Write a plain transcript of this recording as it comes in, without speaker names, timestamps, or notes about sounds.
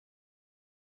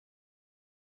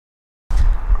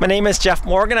My name is Jeff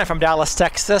Morgan. I'm from Dallas,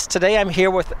 Texas. Today I'm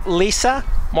here with Lisa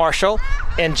Marshall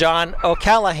and John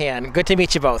O'Callahan. Good to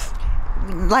meet you both.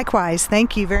 Likewise.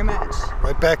 Thank you very much.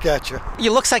 Right back at you.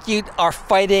 It looks like you are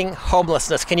fighting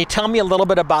homelessness. Can you tell me a little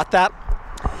bit about that?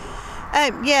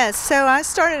 Yes, so I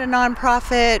started a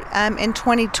nonprofit in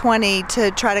 2020 to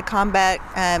try to combat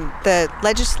the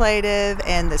legislative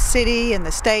and the city and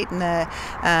the state and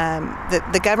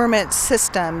the government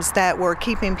systems that were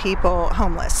keeping people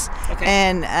homeless. Okay.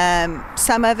 And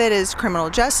some of it is criminal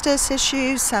justice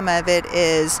issues, some of it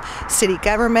is city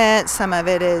government, some of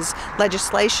it is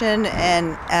legislation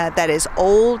and that is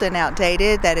old and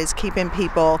outdated that is keeping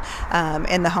people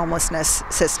in the homelessness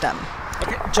system.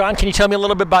 Okay. John, can you tell me a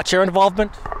little bit about your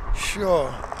involvement?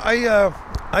 Sure.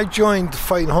 I joined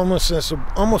Fighting Homelessness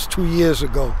almost 2 years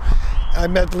ago. I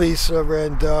met Lisa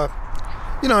and, I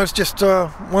was just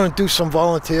want to do some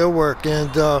volunteer work,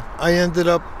 and I ended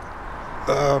up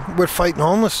with Fighting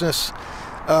Homelessness.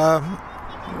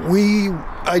 We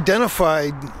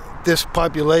identified this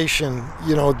population,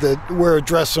 that we're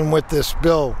addressing with this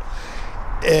bill.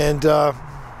 And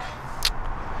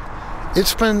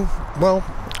it's been,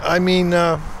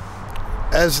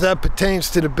 as that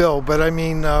pertains to the bill, but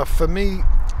for me,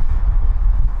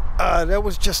 that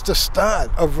was just the start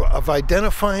of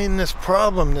identifying this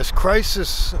problem, this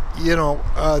crisis,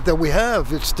 that we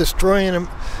have. It's destroying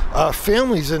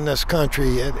families in this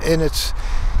country, and it's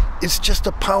just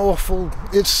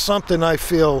it's something I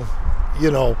feel,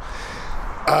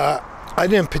 I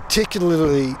didn't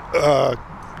particularly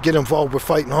get involved with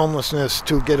Fighting Homelessness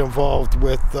to get involved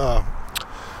with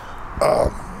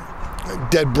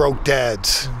dead broke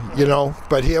dads,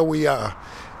 but here we are.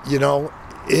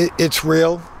 It's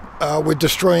real. We're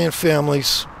destroying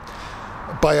families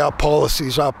by our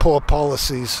policies, our poor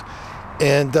policies,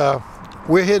 and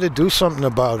we're here to do something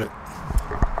about it.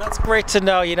 That's great to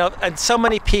know, and so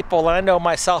many people, and I know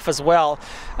myself as well,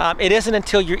 it isn't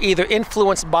until you're either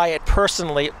influenced by it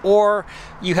personally or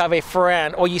you have a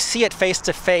friend or you see it face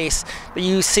to face that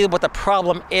you see what the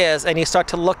problem is and you start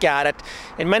to look at it.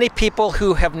 And many people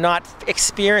who have not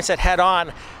experienced it head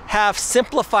on have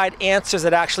simplified answers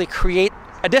that actually create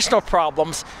additional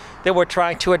problems that we're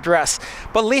trying to address.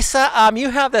 But Lisa, you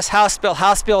have this House Bill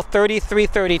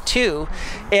 3332,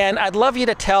 and I'd love you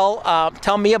to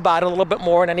tell me about it a little bit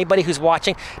more, and anybody who's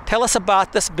watching, tell us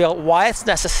about this bill, why it's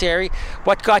necessary,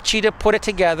 what got you to put it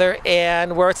together,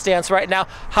 and where it stands right now,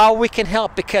 how we can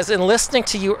help. Because in listening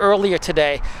to you earlier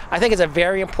today, I think it's a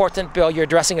very important bill. You're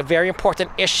addressing a very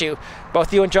important issue.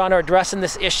 Both you and John are addressing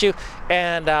this issue,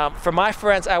 and for my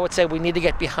friends, I would say we need to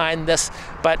get behind this,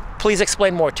 but please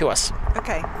explain more to us.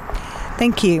 Okay.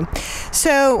 Thank you.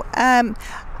 So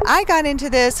I got into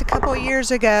this a couple of years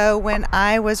ago when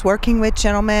I was working with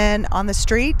gentlemen on the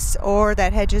streets or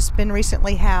that had just been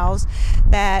recently housed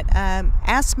that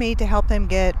asked me to help them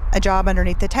get a job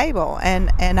underneath the table.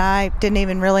 And I didn't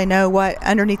even really know what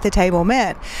underneath the table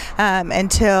meant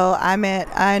until I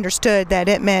understood that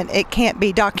it meant it can't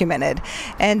be documented.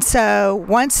 And so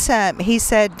once he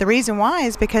said the reason why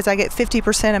is because I get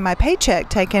 50% of my paycheck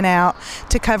taken out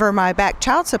to cover my back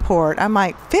child support. I'm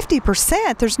like,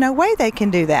 50%? There's no way they can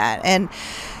do that. And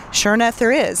sure enough,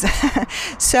 there is.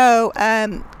 So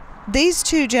these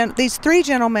three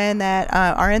gentlemen that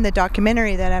are in the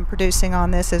documentary that I'm producing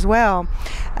on this as well,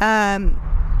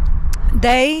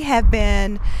 they have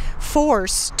been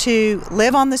forced to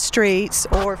live on the streets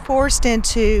or forced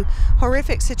into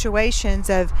horrific situations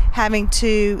of having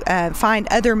to find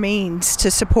other means to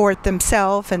support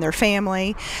themselves and their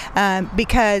family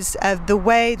because of the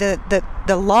way the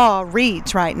law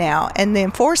reads right now. And the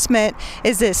enforcement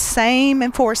is this same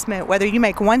enforcement whether you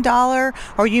make $1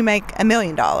 or you make $1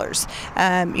 million.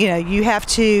 You have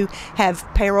to have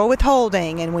payroll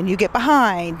withholding, and when you get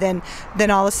behind, then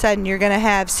all of a sudden you're going to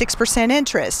have 6%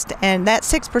 interest, and that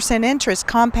 6% interest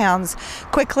compounds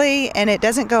quickly and it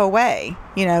doesn't go away.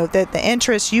 The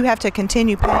interest you have to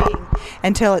continue paying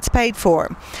until it's paid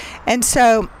for. And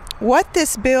so what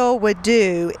this bill would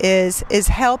do is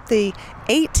help the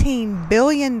 $18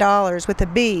 billion with a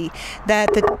B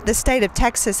that the state of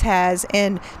Texas has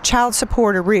in child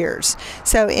support arrears.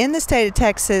 So in the state of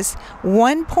Texas,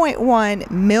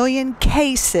 1.1 million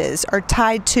cases are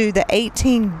tied to the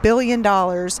 $18 billion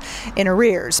in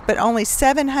arrears, but only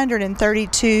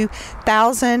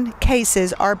 732,000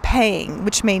 cases are paying,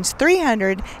 which means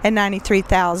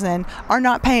 393,000 are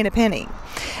not paying a penny.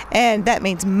 And that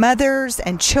means mothers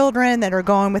and children that are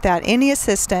going without any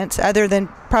assistance other than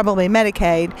probably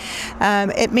Medicaid.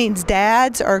 It means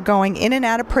dads are going in and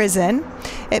out of prison.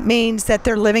 It means that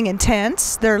they're living in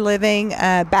tents. They're living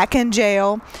back in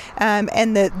jail.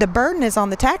 And the burden is on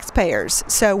the taxpayers.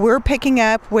 So we're picking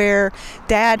up where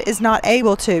dad is not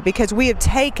able to, because we have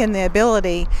taken the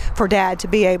ability for dad to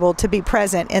be able to be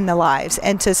present in the lives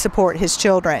and to support his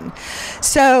children.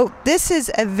 So this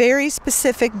is a very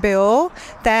specific bill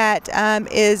that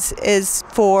it's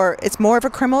more of a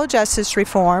criminal justice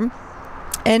reform.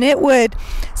 And it would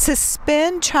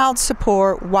suspend child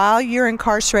support while you're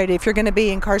incarcerated, if you're going to be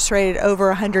incarcerated over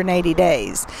 180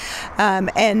 days.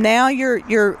 And now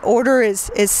your order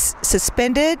is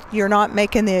suspended. You're not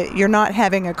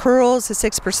having accruals, the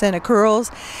 6%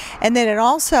 accruals. And then it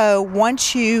also,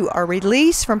 once you are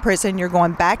released from prison, you're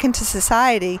going back into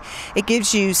society. It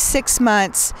gives you 6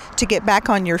 months to get back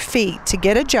on your feet, to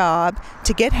get a job,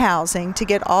 to get housing, to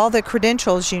get all the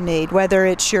credentials you need, whether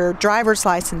it's your driver's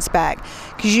license back.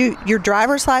 Because your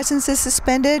driver's license is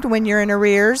suspended when you're in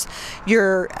arrears.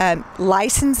 Your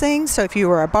licensing, so if you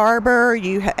were a barber,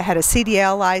 you had a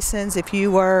CDL license, if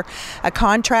you were a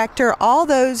contractor, all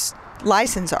those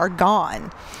licenses are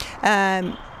gone.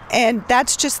 And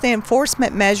that's just the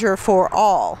enforcement measure for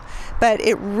all. But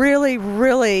it really,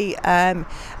 really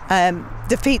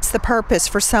defeats the purpose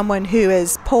for someone who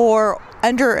is poor,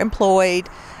 underemployed,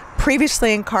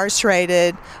 previously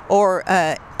incarcerated, or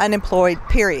unemployed,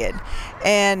 period.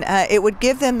 And it would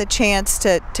give them the chance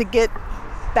to get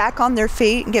back on their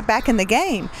feet and get back in the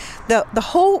game.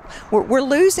 We're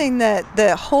losing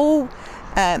the whole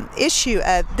issue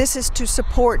of this is to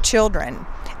support children.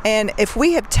 And if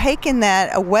we have taken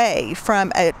that away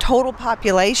from a total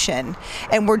population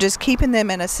and we're just keeping them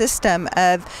in a system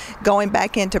of going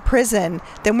back into prison,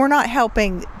 then we're not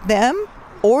helping them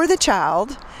or the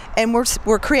child. And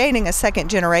we're creating a second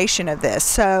generation of this.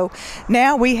 So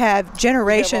now we have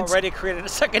generations. We've already created a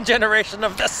second generation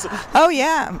of this. Oh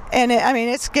yeah, and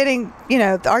it's getting,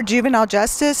 our juvenile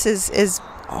justice is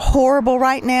horrible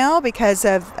right now because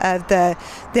of the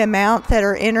amount that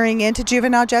are entering into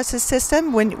juvenile justice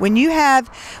system. When you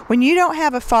don't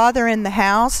have a father in the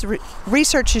house,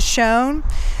 research has shown.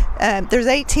 There's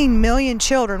 18 million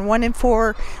children, 1 in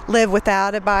 4 live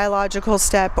without a biological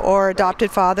step or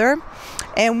adopted father.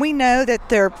 And we know that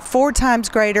they're 4 times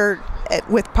greater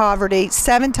with poverty,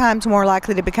 7 times more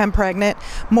likely to become pregnant,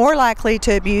 more likely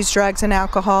to abuse drugs and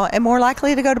alcohol, and more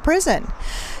likely to go to prison.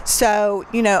 So,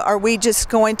 are we just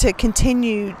going to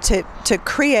continue to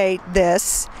create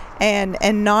this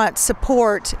and not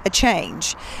support a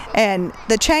change? And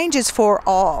the change is for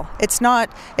all. It's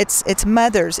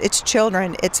mothers, it's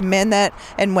children, it's men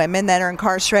and women that are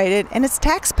incarcerated, and it's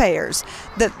taxpayers.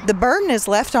 The burden is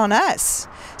left on us.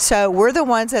 So we're the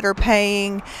ones that are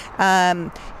paying,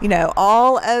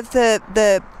 all of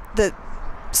the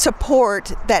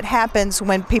support that happens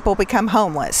when people become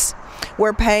homeless.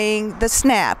 We're paying the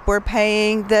SNAP. We're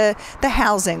paying the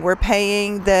housing. We're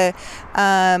paying the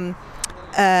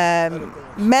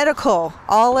medical,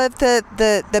 all of the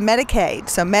Medicaid.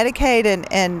 So Medicaid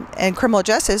and criminal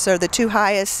justice are the 2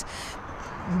 highest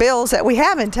bills that we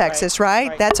have in Texas,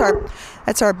 right? That's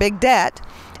our big debt.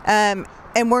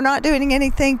 And we're not doing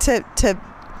anything to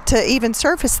even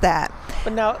surface that.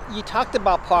 But now, you talked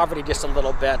about poverty just a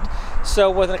little bit.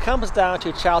 So when it comes down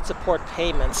to child support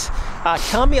payments,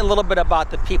 tell me a little bit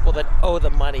about the people that owe the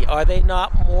money. Are they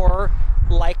not more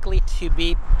likely to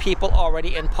be people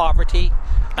already in poverty?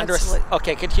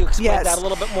 Okay, could you explain that a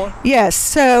little bit more? Yes.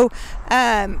 So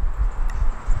out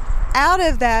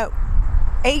of that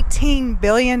 $18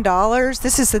 billion,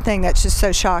 this is the thing that's just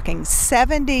so shocking,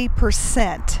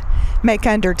 70% make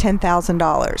under $10,000.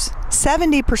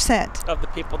 70% of the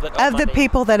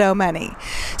people that owe money.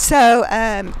 So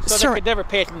they could never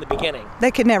pay it from the beginning.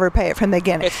 They could never pay it from the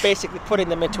beginning. It's basically putting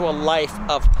them into a life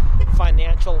of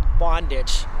financial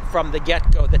bondage from the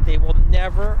get-go that they will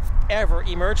never, ever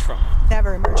emerge from.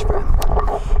 Never emerge from.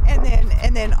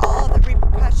 And then all the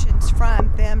repercussions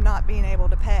from them not being able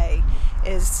to pay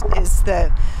is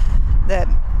the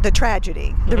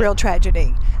tragedy, the real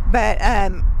tragedy. But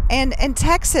and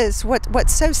Texas,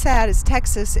 what's so sad is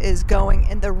Texas is going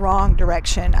in the wrong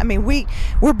direction. I mean,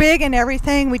 we're big in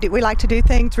everything. We like to do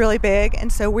things really big,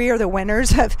 and so we are the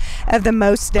winners of the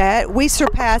most debt. We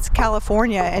surpassed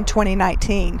California in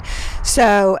 2019.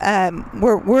 So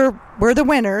we're the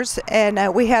winners,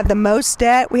 and we have the most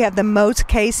debt. We have the most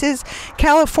cases.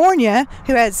 California,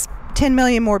 who has 10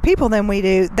 million more people than we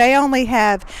do. They only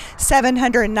have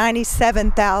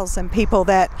 797,000 people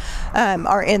that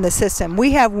are in the system.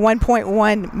 We have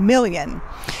 1.1 million.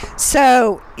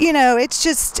 So,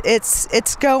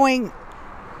 it's going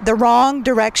the wrong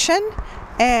direction.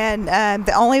 And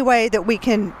the only way that we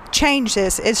can change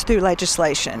this is through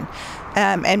legislation.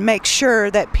 And make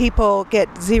sure that people get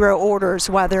zero orders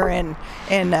while they're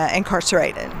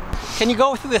incarcerated. Can you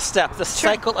go through this step, the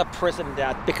cycle of prison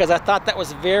death? Because I thought that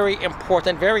was very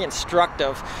important, very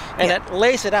instructive, and it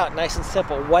lays it out nice and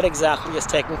simple what exactly is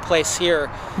taking place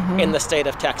here in the state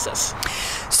of Texas.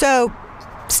 So,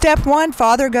 step 1,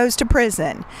 father goes to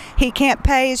prison. He can't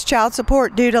pay his child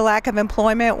support due to lack of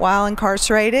employment while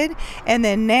incarcerated, and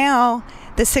then now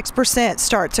the 6%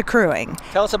 starts accruing.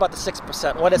 Tell us about the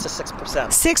 6%. What is the 6%?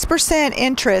 6%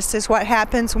 interest is what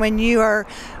happens when you're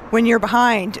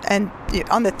behind, and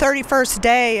on the 31st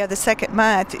day of the second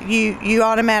month, you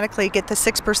automatically get the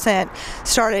 6%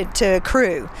 started to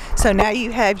accrue. So now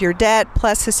you have your debt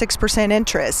plus the 6%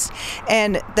 interest.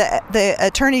 And the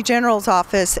Attorney General's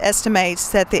office estimates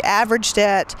that the average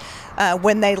debt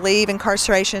when they leave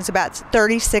incarceration is about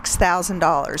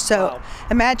 $36,000. So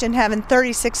imagine having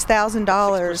 $36,000.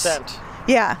 6%.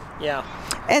 Yeah. Yeah.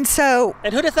 And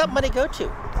who does that money go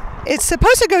to? It's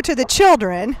supposed to go to the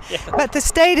children, but the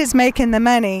state is making the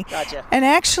money. Gotcha. And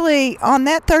actually, on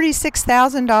that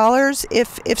 $36,000,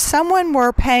 if someone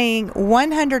were paying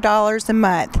 $100 a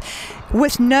month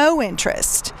with no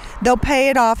interest, they'll pay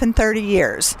it off in 30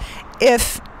 years.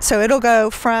 So it'll go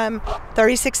from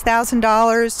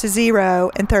 $36,000 to zero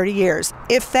in 30 years.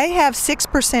 If they have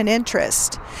 6%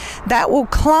 interest, that will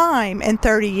climb in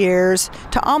 30 years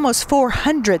to almost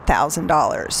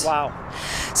 $400,000. Wow.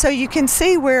 So you can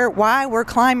see why we're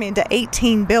climbing to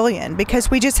 18 billion,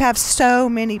 because we just have so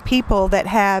many people that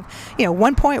have,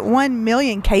 1.1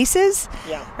 million cases.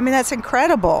 Yeah. I mean, that's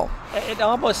incredible. It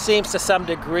almost seems to some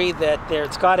degree that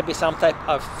there's got to be some type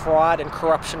of fraud and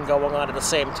corruption going on at the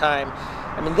same time.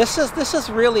 I mean, this is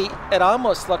really, it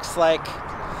almost looks like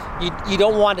you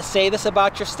don't want to say this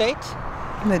about your state,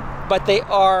 but they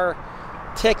are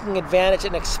taking advantage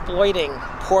and exploiting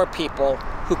poor people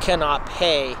who cannot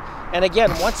pay. And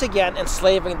once again,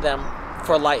 enslaving them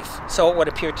for life. So it would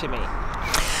appear to me.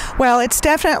 Well, it's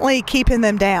definitely keeping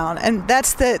them down, and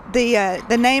that's the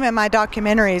name of my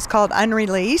documentary is called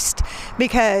Unreleased,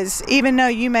 because even though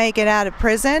you may get out of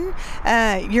prison,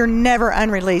 you're never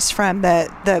unreleased from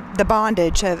the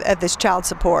bondage of this child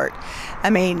support. I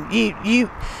mean, you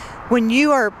when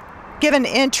you are given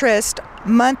interest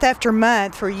month after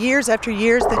month for years after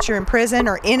years that you're in prison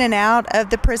or in and out of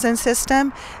the prison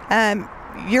system,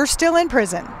 you're still in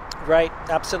prison. Right,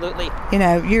 absolutely.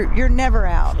 You're never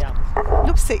out. Yeah.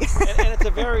 Oopsie. and it's a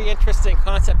very interesting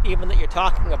concept even that you're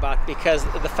talking about, because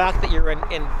the fact that you're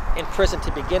in prison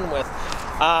to begin with,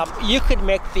 you could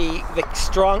make the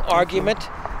strong argument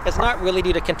it's not really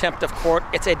due to contempt of court,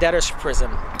 it's a debtor's prison.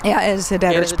 Yeah, it is a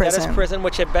debtor's prison. Debtor's prison,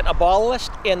 which have been abolished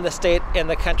in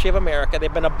the country of America.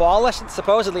 They've been abolished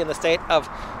supposedly in the state of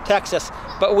Texas,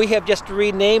 but we have just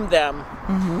renamed them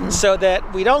so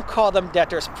that we don't call them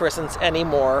debtor's prisons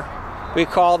anymore. We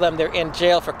call them, they're in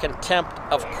jail for contempt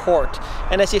of court.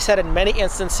 And as you said, in many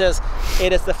instances,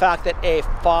 it is the fact that a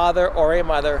father or a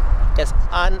mother is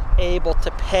unable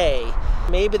to pay.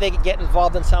 Maybe they could get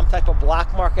involved in some type of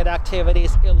black market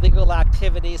activities, illegal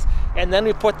activities, and then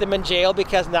we put them in jail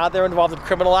because now they're involved in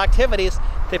criminal activities.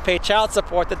 They pay child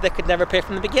support that they could never pay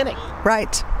from the beginning.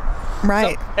 Right.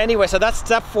 So that's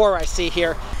step 4 I see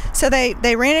here. So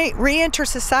they re-enter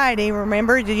society.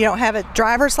 Remember, you don't have a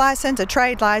driver's license, a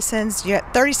trade license. You have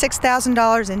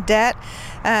 $36,000 in debt.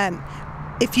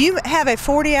 If you have a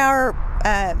 40-hour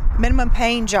minimum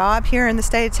paying job here in the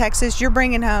state of Texas, you're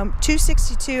bringing home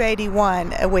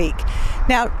 $262.81 a week.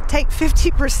 Now, take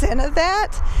 50% of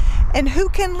that, and who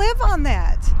can live on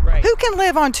that? Right. Who can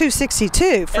live on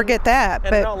 $262? Forget that.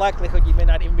 And in all likelihood, you may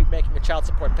not even be making a child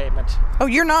support payment. Oh,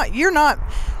 you're not.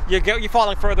 You're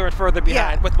falling further and further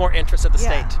behind with more interest of the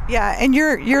state. Yeah, and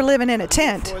you're living in a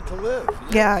tent. Afford to live.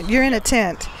 Yes. Yeah, you're in a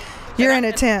tent. You're in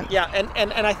a tent. Yeah,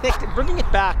 and I think bringing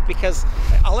it back, because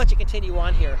I'll let you continue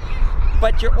on here,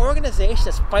 but your organization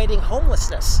is fighting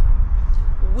homelessness.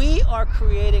 We are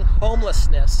creating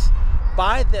homelessness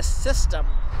by this system,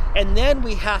 and then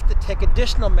we have to take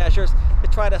additional measures to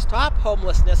try to stop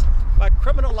homelessness by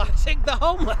criminalizing the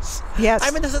homeless. Yes. I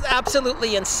mean, this is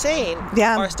absolutely insane,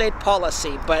 Yeah. our state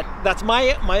policy, but that's my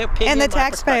opinion. And the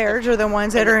taxpayers are the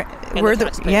ones that we're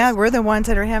the ones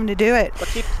that are having to do it. But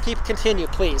continue,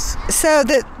 please. So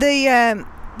the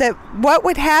what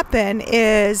would happen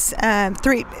is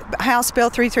House Bill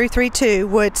 3332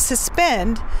 would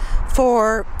suspend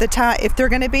for the time, if they're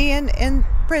going to be in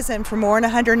prison for more than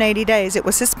 180 days, it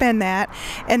would suspend that,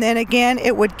 and then again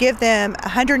it would give them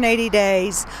 180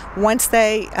 days once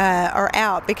they are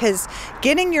out, because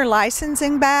getting your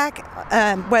licensing back,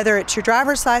 whether it's your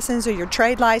driver's license or your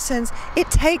trade license,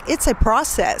 it's a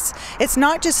process. It's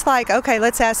not just like, okay,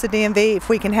 let's ask the DMV if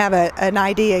we can have an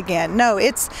ID again. No,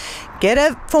 it's get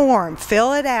a form,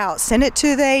 fill it out, send it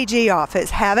to the AG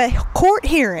office, have a court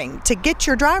hearing to get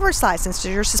your driver's license,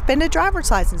 your suspended driver's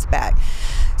license back.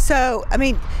 So, I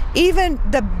mean, even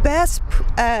the best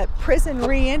prison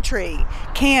reentry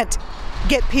can't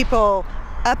get people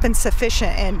up and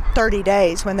sufficient in 30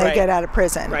 days when they get out of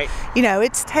prison. Right. You know,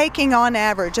 it's taking on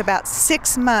average about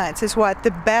 6 months is what the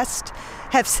best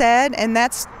have said, and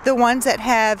that's the ones that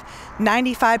have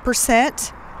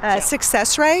 95%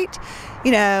 success rate.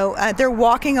 You know, they're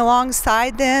walking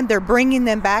alongside them. They're bringing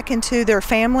them back into their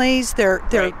families. They're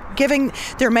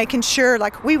making sure.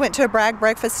 Like, we went to a bragg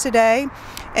breakfast today,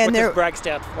 and what does bragg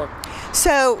stand for?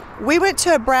 So we went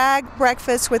to a bragg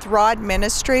breakfast with Rod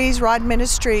Ministries. Rod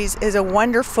Ministries is a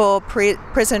wonderful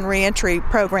prison reentry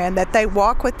program that they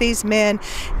walk with these men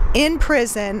in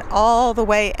prison all the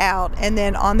way out, and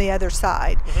then on the other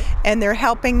side, and they're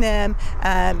helping them,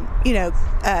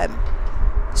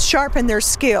 sharpen their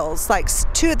skills. Like,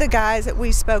 two of the guys that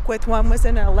we spoke with, one was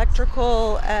in an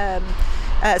electrical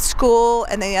school,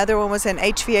 and the other one was in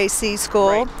HVAC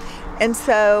school. Right. And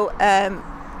so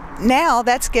now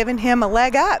that's given him a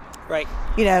leg up. Right.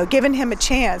 You know, giving him a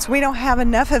chance. We don't have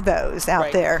enough of those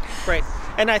out there. Right.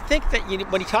 And I think that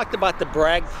when you talked about the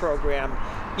bragg program,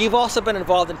 you've also been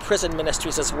involved in prison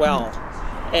ministries as well.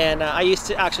 And I used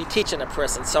to actually teach in a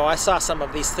prison, so I saw some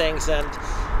of these things. And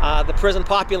the prison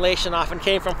population often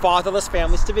came from fatherless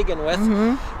families to begin with,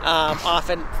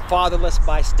 often fatherless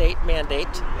by state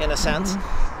mandate, in a sense.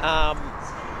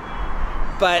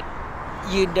 But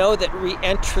you know that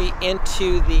re-entry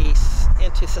into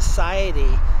society,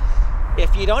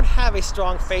 if you don't have a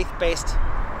strong faith-based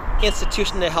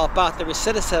institution to help out, the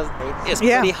recidivism rate is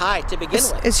pretty high to begin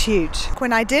with. It's huge.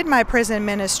 When I did my prison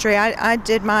ministry, I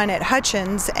did mine at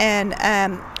Hutchins, and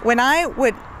when I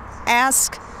would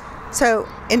ask, so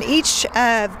in each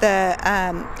of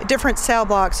the different cell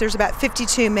blocks, there's about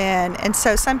 52 men, and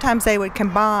so sometimes they would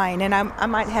combine, and I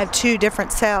might have 2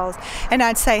 different cells, and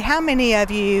I'd say, how many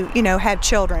of you, have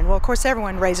children? Well, of course,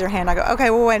 everyone raised their hand. I go, okay,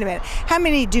 well, wait a minute. How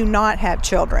many do not have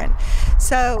children?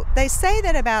 So they say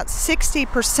that about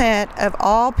 60% of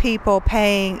all people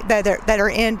paying that are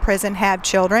in prison have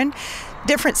children.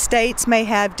 Different states may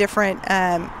have different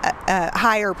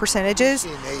higher percentages.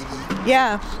 80.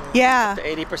 Yeah. To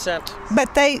 80%.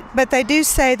 But they do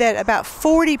say that about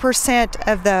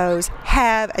 40% of those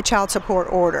have a child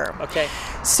support order. Okay.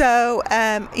 So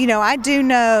I do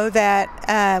know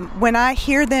that when I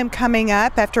hear them coming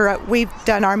up after we've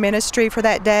done our ministry for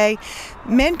that day,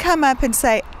 men come up and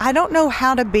say, I don't know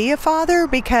how to be a father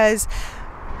because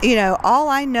all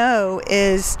I know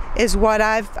is what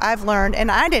I've learned,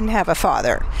 and I didn't have a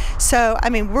father. So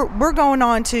I mean, we're going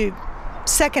on to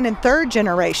second and third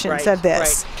generations of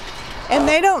this, and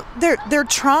they're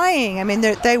trying. I mean,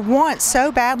 they want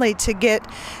so badly to get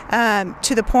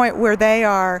to the point where they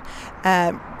are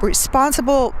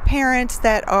responsible parents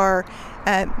that are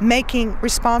making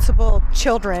responsible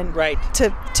children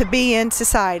to be in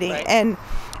society. And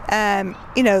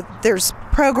there's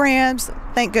programs,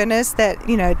 thank goodness, that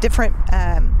different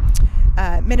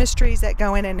ministries that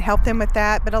go in and help them with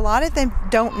that, but a lot of them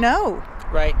don't know.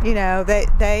 Right.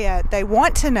 They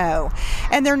want to know,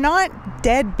 and they're not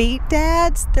deadbeat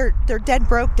dads. They're dead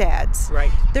broke dads.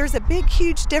 Right. There's a big,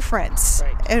 huge difference.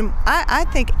 Right. And I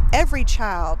think every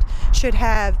child should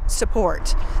have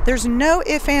support. There's no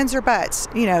ifs, ands, or buts.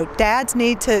 Dads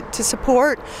need to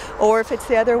support, or if it's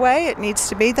the other way, it needs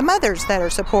to be the mothers that are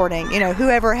supporting.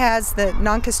 Whoever has the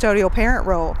non-custodial parent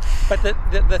role. But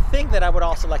the thing that I would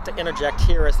also like to interject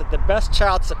here is that the best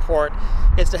child support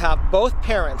is to have both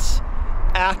parents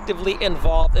actively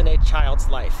involved in a child's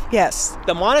life. Yes.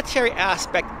 The monetary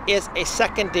aspect is a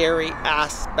secondary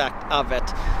aspect of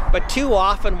it. But too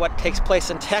often what takes place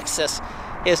in Texas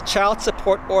is child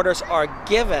support orders are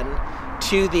given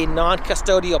to the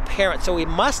non-custodial parent. So we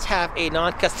must have a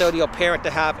non-custodial parent to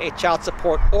have a child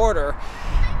support order.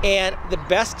 And the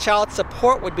best child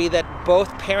support would be that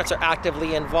both parents are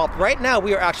actively involved. Right now,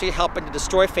 we are actually helping to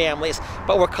destroy families,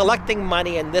 but we're collecting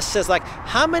money, and this is like,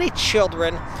 how many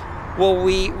children will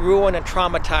we ruin and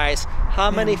traumatize?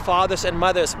 How many fathers and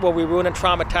mothers will we ruin and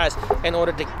traumatize in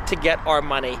order to get our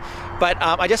money? But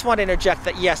I just want to interject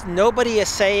that, yes, nobody is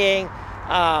saying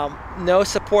no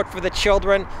support for the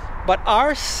children. But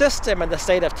our system in the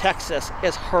state of Texas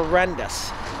is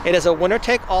horrendous. It is a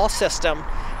winner-take-all system,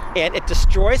 and it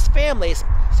destroys families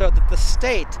so that the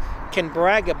state can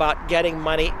brag about getting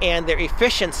money and their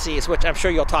efficiencies, which I'm sure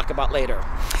you'll talk about later.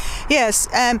 Yes,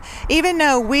 even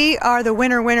though we are the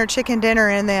winner chicken dinner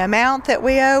in the amount that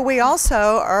we owe, we also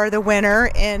are the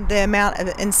winner in the amount of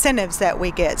incentives that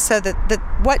we get. So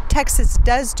what Texas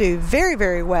does do very,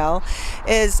 very well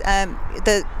is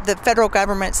the federal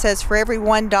government says for every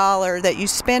 $1 that you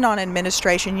spend on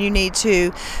administration, you need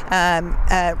to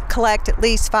collect at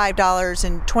least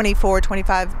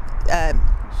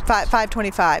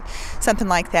 $5.25, something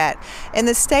like that. In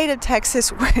the state of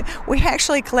Texas, we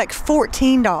actually collect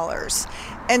 $14.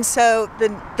 And so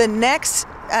the next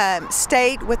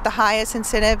state with the highest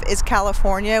incentive is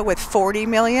California with $40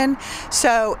 million.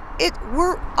 So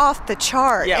we're off the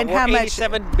chart. Yeah, and we're how much?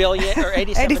 87 billion or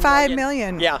 87 85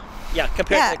 million. Yeah,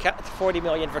 compared to 40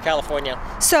 million for California.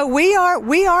 So we are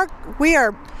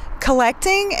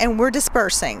collecting and we're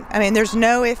dispersing. I mean, there's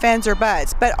no ifs, ands, or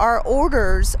buts, but our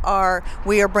orders are,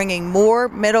 we are bringing more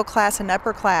middle class and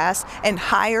upper class and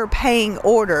higher paying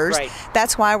orders. Right.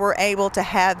 That's why we're able to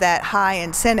have that high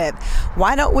incentive.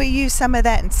 Why don't we use some of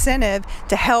that incentive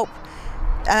to help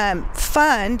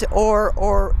fund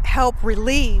or help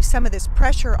relieve some of this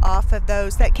pressure off of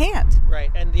those that can't?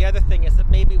 Right, and the other thing is that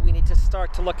maybe we need to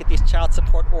start to look at these child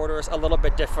support orders a little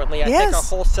bit differently. I think our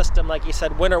whole system, like you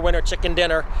said, winner, chicken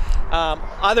dinner.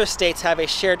 Other states have a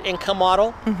shared income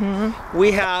model. Mm-hmm.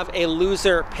 We have a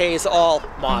loser pays all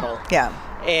model. Yeah.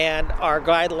 And our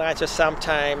guidelines are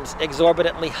sometimes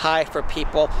exorbitantly high for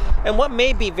people. And what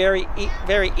may be very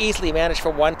easily managed for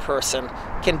one person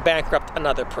can bankrupt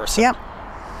another person. Yep.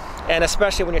 And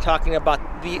especially when you're talking about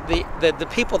the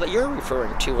people that you're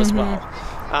referring to as well.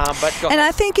 But go ahead.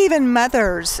 I think even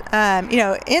mothers,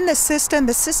 in the system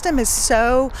is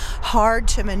so hard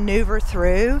to maneuver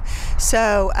through.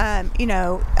 So,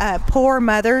 poor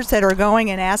mothers that are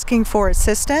going and asking for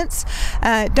assistance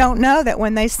don't know that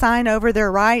when they sign over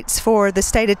their rights for the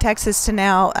state of Texas to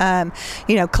now,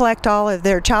 collect all of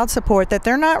their child support, that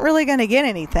they're not really going to get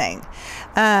anything.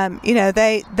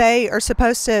 They are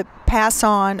supposed to pass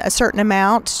on a certain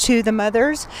amount to the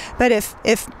mothers, but if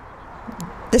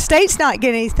the state's not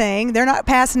getting anything, they're not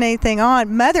passing anything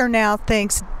on, mother now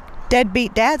thinks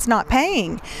deadbeat dad's not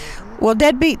paying. Well,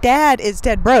 deadbeat dad is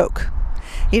dead broke.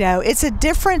 It's a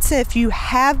difference if you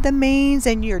have the means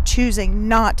and you're choosing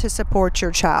not to support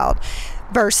your child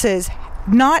versus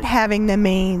not having the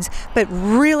means but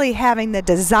really having the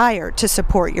desire to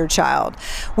support your child.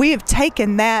 We have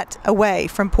taken that away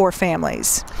from poor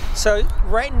families. So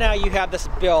right now you have this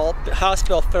bill, House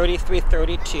Bill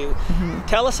 3332. Mm-hmm.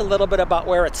 Tell us a little bit about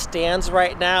where it stands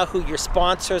right now, who your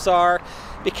sponsors are,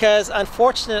 because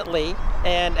unfortunately,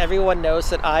 and everyone knows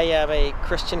that I am a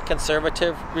Christian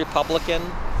conservative Republican,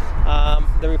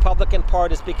 the Republican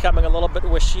Party is becoming a little bit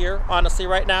wishier, honestly,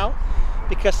 right now,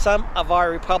 because some of our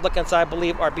Republicans, I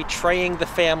believe, are betraying the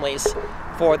families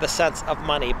for the sense of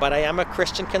money. But I am a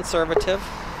Christian conservative.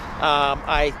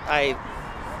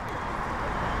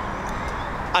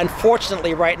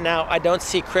 Unfortunately, right now, I don't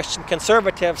see Christian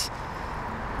conservatives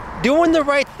doing the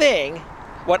right thing,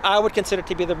 what I would consider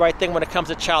to be the right thing when it comes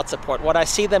to child support. What I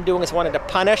see them doing is wanting to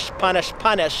punish,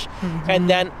 mm-hmm. and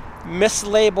then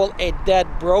mislabel a dead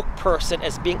broke person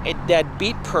as being a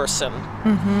deadbeat person.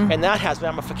 Mm-hmm. And that has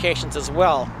ramifications as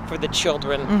well for the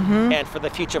children mm-hmm. and for the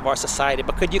future of our society.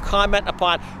 But could you comment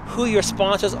upon who your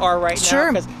sponsors are right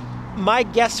Sure. now? Because my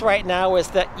guess right now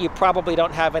is that you probably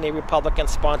don't have any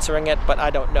Republicans sponsoring it, but I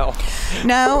don't know.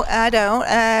 No, I don't.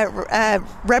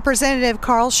 Representative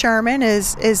Carl Sherman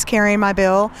is carrying my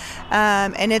bill,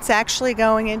 and it's actually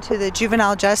going into the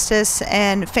Juvenile Justice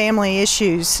and Family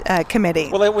Issues Committee.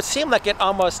 Well, it would seem like it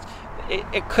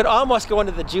could almost go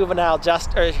into the juvenile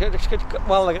justice,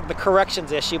 the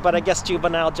corrections issue, but I guess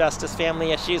juvenile justice,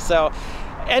 family issues. So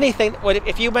anything,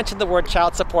 if you mention the word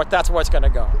child support, that's where it's going to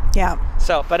go. Yeah.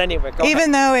 So, but anyway, go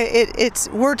Even ahead.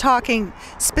 though we're talking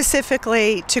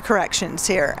specifically to corrections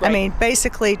here. Right. I mean,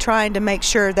 basically trying to make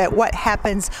sure that what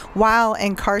happens while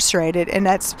incarcerated, and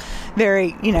that's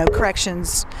very,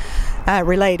 corrections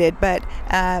related. But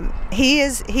he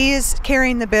is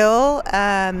carrying the bill.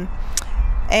 And,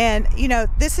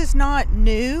 this is not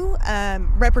new.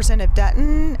 Representative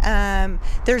Dutton,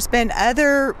 there's been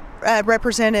other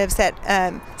representatives that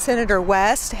Senator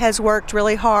West has worked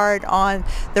really hard on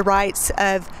the rights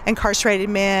of incarcerated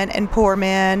men and poor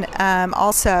men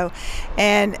also.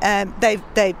 And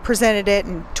they presented it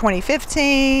in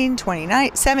 2015,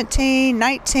 2017,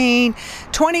 19,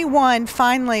 21.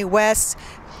 Finally, West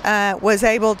was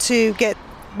able to get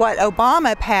what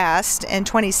Obama passed in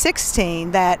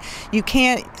 2016, that you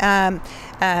can't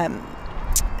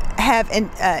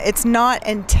it's not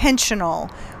intentional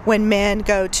when men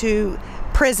go to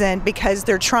prison because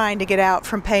they're trying to get out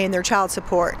from paying their child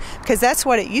support, because that's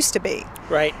what it used to be.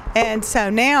 Right. And so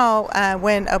now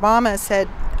when Obama said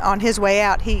on his way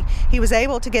out, he was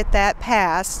able to get that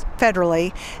passed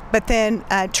federally, but then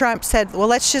Trump said, well,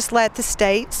 let's just let the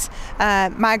states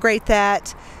migrate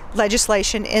that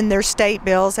legislation in their state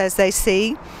bills as they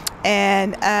see.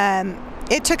 And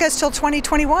it took us till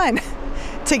 2021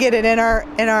 to get it in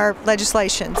our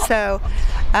legislation. So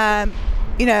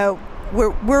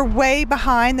we're way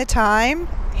behind the time,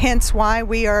 hence why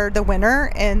we are the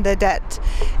winner in the debt.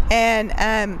 And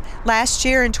last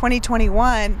year in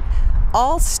 2021,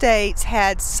 all states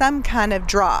had some kind of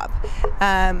drop.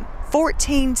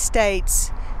 14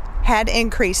 states had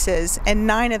increases, and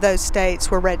 9 of those states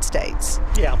were red states.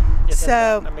 Yeah.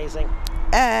 So amazing.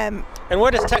 And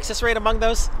where does Texas rate among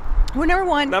those? We're number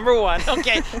one. Number one.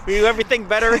 Okay. We do everything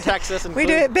better in Texas. We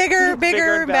do it bigger, and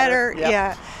better. Yep.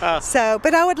 Yeah.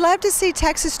 But I would love to see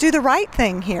Texas do the right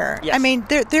thing here. Yes. I mean,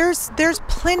 there's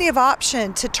plenty of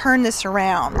option to turn this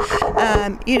around.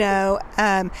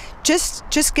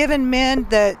 Just giving men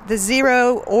the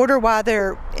zero order while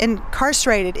they're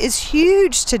incarcerated is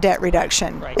huge to debt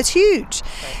reduction. Right. It's huge.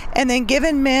 Right. And then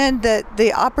giving men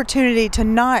the opportunity to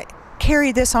not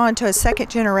carry this on to a second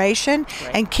generation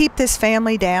and keep this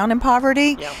family down in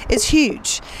poverty is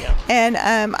huge. And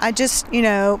I just,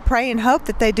 pray and hope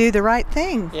that they do the right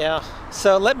thing. Yeah.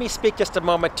 So let me speak just a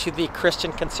moment to the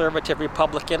Christian conservative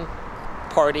Republican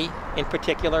Party in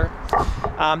particular.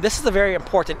 This is a very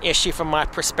important issue from my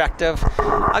perspective.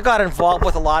 I got involved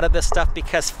with a lot of this stuff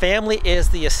because family is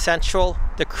the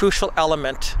crucial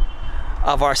element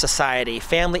of our society.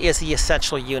 Family is the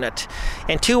essential unit.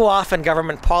 And too often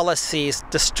government policies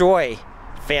destroy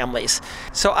families.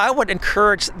 So I would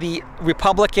encourage the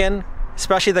Republican,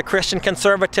 especially the Christian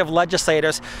conservative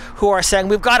legislators who are saying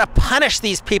we've got to punish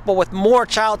these people with more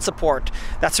child support.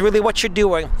 That's really what you're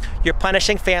doing. You're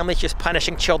punishing families, you're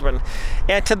punishing children.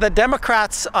 And to the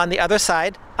Democrats on the other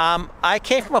side, I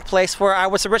came from a place where I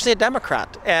was originally a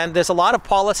Democrat, and there's a lot of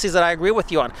policies that I agree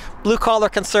with you on. Blue-collar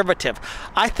conservative.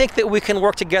 I think that we can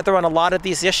work together on a lot of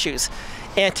these issues.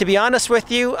 And to be honest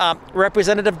with you,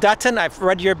 Representative Dutton, I've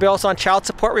read your bills on child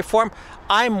support reform.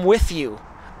 I'm with you.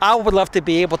 I would love to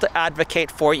be able to advocate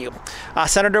for you.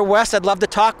 Senator West, I'd love to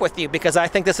talk with you because I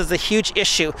think this is a huge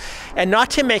issue. And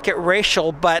not to make it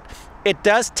racial, but it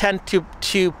does tend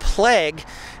to plague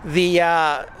the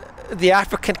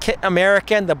African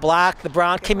American, the black, the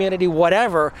brown community,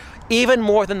 whatever, even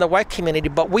more than the white community.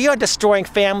 But we are destroying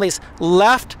families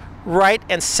left, right,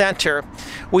 and center.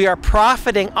 We are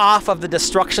profiting off of the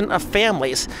destruction of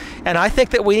families. And I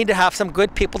think that we need to have some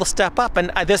good people to step up.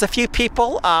 And there's a few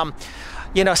people,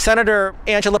 Senator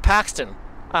Angela Paxton,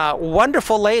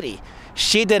 wonderful lady.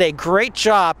 She did a great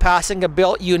job passing a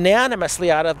bill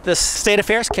unanimously out of the State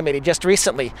Affairs Committee just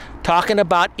recently, talking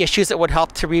about issues that would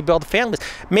help to rebuild families.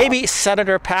 Maybe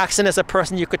Senator Paxton is a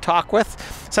person you could talk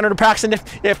with. Senator Paxton,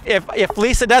 if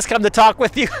Lisa does come to talk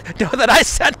with you, know that I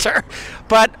sent her.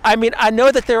 But I mean, I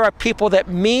know that there are people that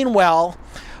mean well,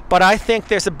 but I think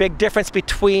there's a big difference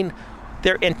between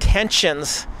their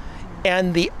intentions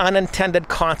and the unintended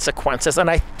consequences. And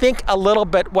I think a little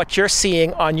bit what you're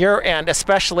seeing on your end,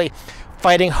 especially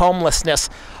fighting homelessness,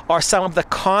 are some of the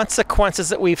consequences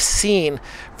that we've seen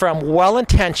from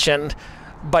well-intentioned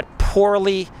but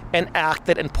poorly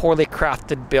enacted and poorly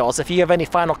crafted bills. If you have any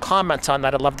final comments on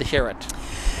that, I'd love to hear it.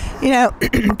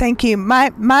 Thank you.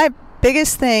 My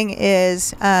biggest thing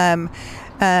is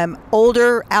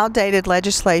older, outdated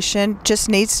legislation just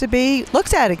needs to be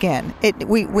looked at again.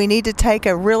 We need to take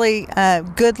a really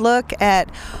good look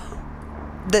at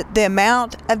the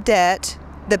amount of debt,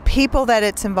 the people that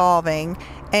it's involving,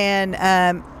 and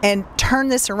turn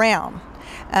this around.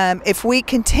 If we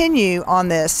continue on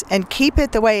this and keep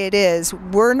it the way it is,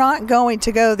 we're not going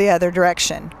to go the other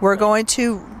direction. We're going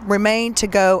to remain to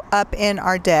go up in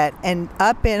our debt and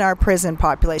up in our prison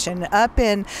population, up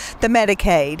in the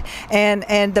Medicaid,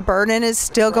 and the burden is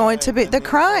still going to be the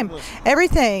crime,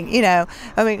 everything. I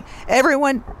mean,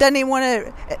 everyone doesn't even want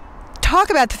to talk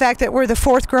about the fact that we're the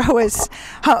 4th grossest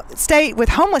state with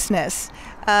homelessness.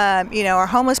 Our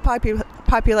homeless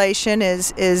population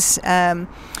is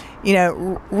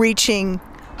reaching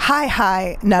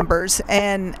high numbers,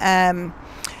 and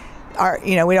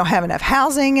we don't have enough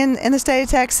housing in the state of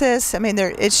Texas. I mean,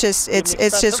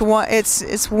 it's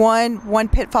one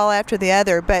pitfall after the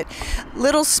other. But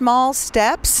little small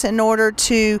steps in order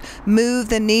to move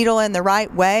the needle in the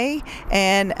right way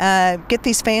and get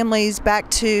these families back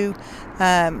to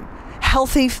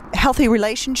healthy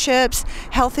relationships,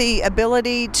 healthy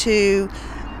ability to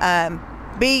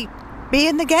be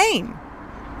in the game.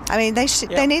 I mean, they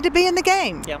need to be in the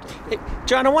game. Yeah, hey,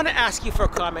 John, I want to ask you for a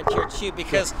comment here too,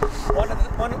 because one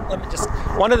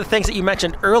of the things that you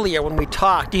mentioned earlier when we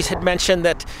talked, you had mentioned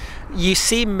that you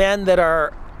see men that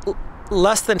are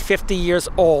less than 50 years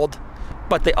old,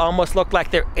 but they almost look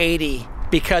like they're 80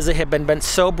 because they have been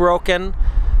so broken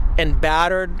and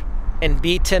battered and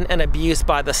beaten and abused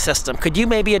by the system. Could you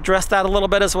maybe address that a little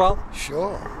bit as well?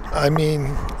 Sure. I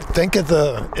mean, think of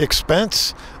the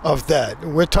expense of that.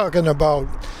 We're talking about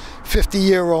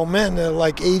 50-year-old men that are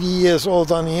like 80 years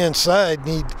old on the inside,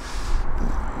 need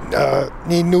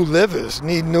new livers,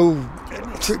 need new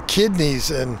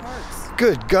kidneys, and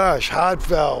good gosh, heart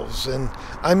valves, and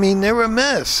I mean, they're a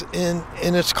mess, and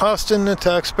it's costing the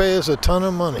taxpayers a ton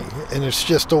of money, and it's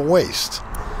just a waste.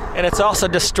 And it's also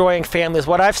destroying families.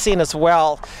 What I've seen as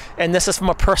well, and this is from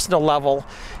a personal level,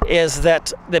 is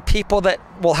that the people that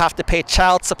will have to pay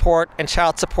child support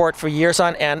for years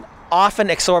on end, often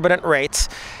exorbitant rates,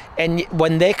 and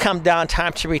when they come down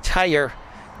time to retire,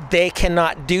 they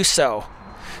cannot do so.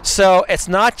 So it's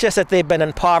not just that they've been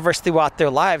impoverished throughout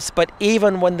their lives, but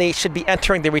even when they should be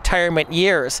entering the retirement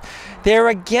years, they're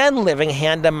again living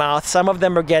hand to mouth. Some of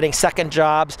them are getting second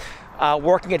jobs,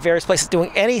 working at various places,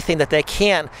 doing anything that they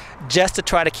can just to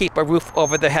try to keep a roof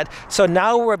over their head. So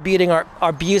now we're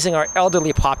abusing our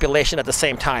elderly population at the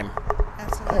same time.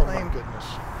 Absolutely. Oh my goodness.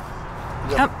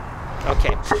 Yep.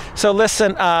 Okay, so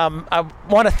listen, I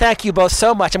want to thank you both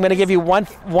so much. I'm going to give you one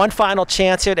final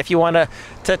chance here if you want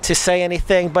to say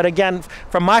anything. But again,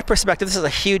 from my perspective, this is a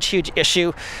huge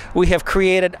issue. We have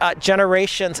created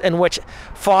generations in which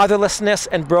fatherlessness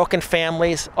and broken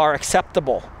families are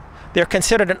acceptable. They're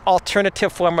considered an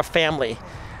alternative form of family.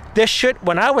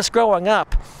 When I was growing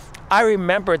up, I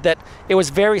remembered that it was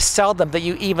very seldom that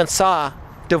you even saw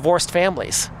divorced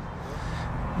families.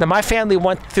 Now, my family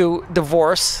went through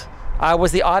divorce. I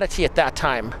was the oddity at that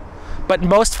time. But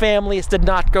most families did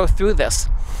not go through this.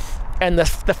 And the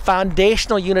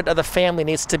foundational unit of the family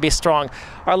needs to be strong.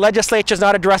 Our legislature is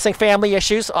not addressing family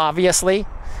issues, obviously.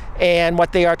 And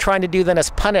what they are trying to do then is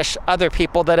punish other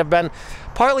people that have been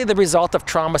partly the result of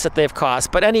traumas that they've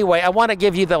caused. But anyway, I want to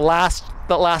give you the last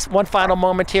one final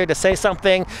moment here to say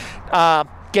something.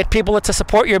 Get people to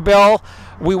support your bill.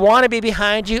 We want to be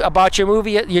behind you about your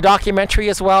movie, your documentary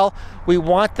as well. We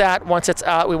want that once it's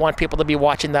out. We want people to be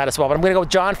watching that as well. But I'm going to go with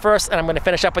John first, and I'm going to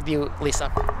finish up with you,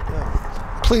 Lisa.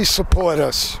 Please support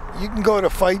us. You can go to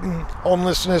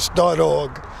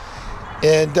fightinghomelessness.org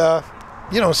and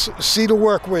see the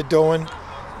work we're doing.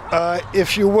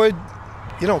 If you would,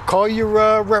 call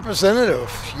your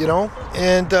representative,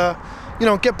 and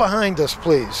get behind us,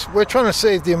 please. We're trying to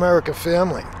save the American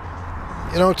family.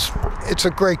 It's a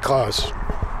great cause.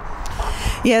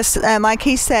 Yes, like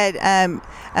he said,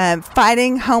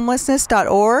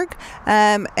 fightinghomelessness.org,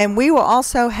 and we will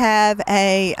also have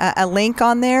a link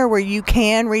on there where you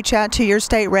can reach out to your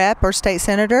state rep or state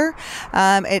senator.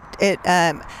 It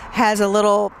has a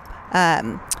little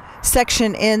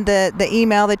section in the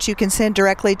email that you can send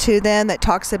directly to them that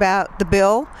talks about the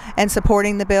bill and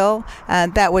supporting the bill.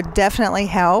 That would definitely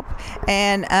help.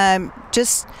 And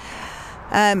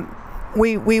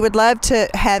we would love to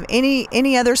have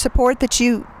any other support that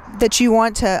you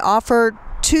want to offer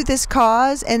to this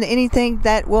cause and anything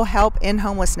that will help in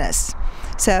homelessness.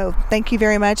 So thank you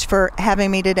very much for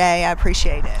having me today. I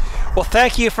appreciate it. Well,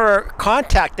 thank you for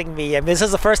contacting me. This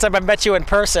is the first time I've met you in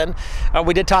person.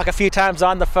 We did talk a few times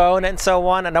on the phone and so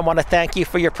on, and I want to thank you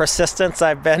for your persistence.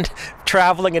 I've been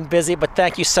traveling and busy, but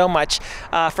thank you so much.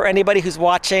 For anybody who's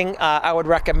watching, I would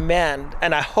recommend,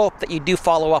 and I hope that you do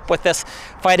follow up with this,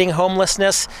 Fighting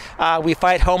Homelessness. We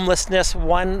fight homelessness.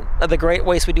 One of the great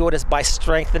ways we do it is by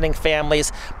strengthening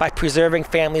families, by preserving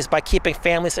families, by keeping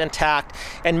families intact,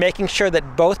 and making sure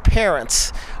that both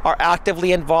parents are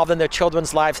actively involved in their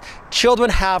children's lives. Children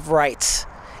have rights,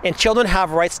 and children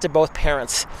have rights to both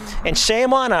parents. And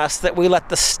shame on us that we let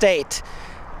the state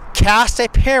cast a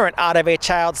parent out of a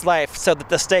child's life so that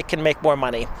the state can make more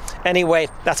money. Anyway,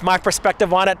 that's my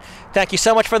perspective on it. Thank you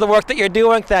so much for the work that you're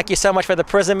doing. Thank you so much for the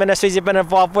prison ministries you've been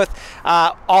involved with.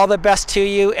 All the best to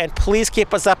you, and please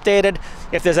keep us updated.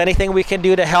 If there's anything we can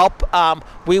do to help,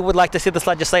 we would like to see this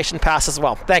legislation pass as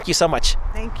well. Thank you so much.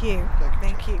 Thank you.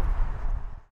 Thank you.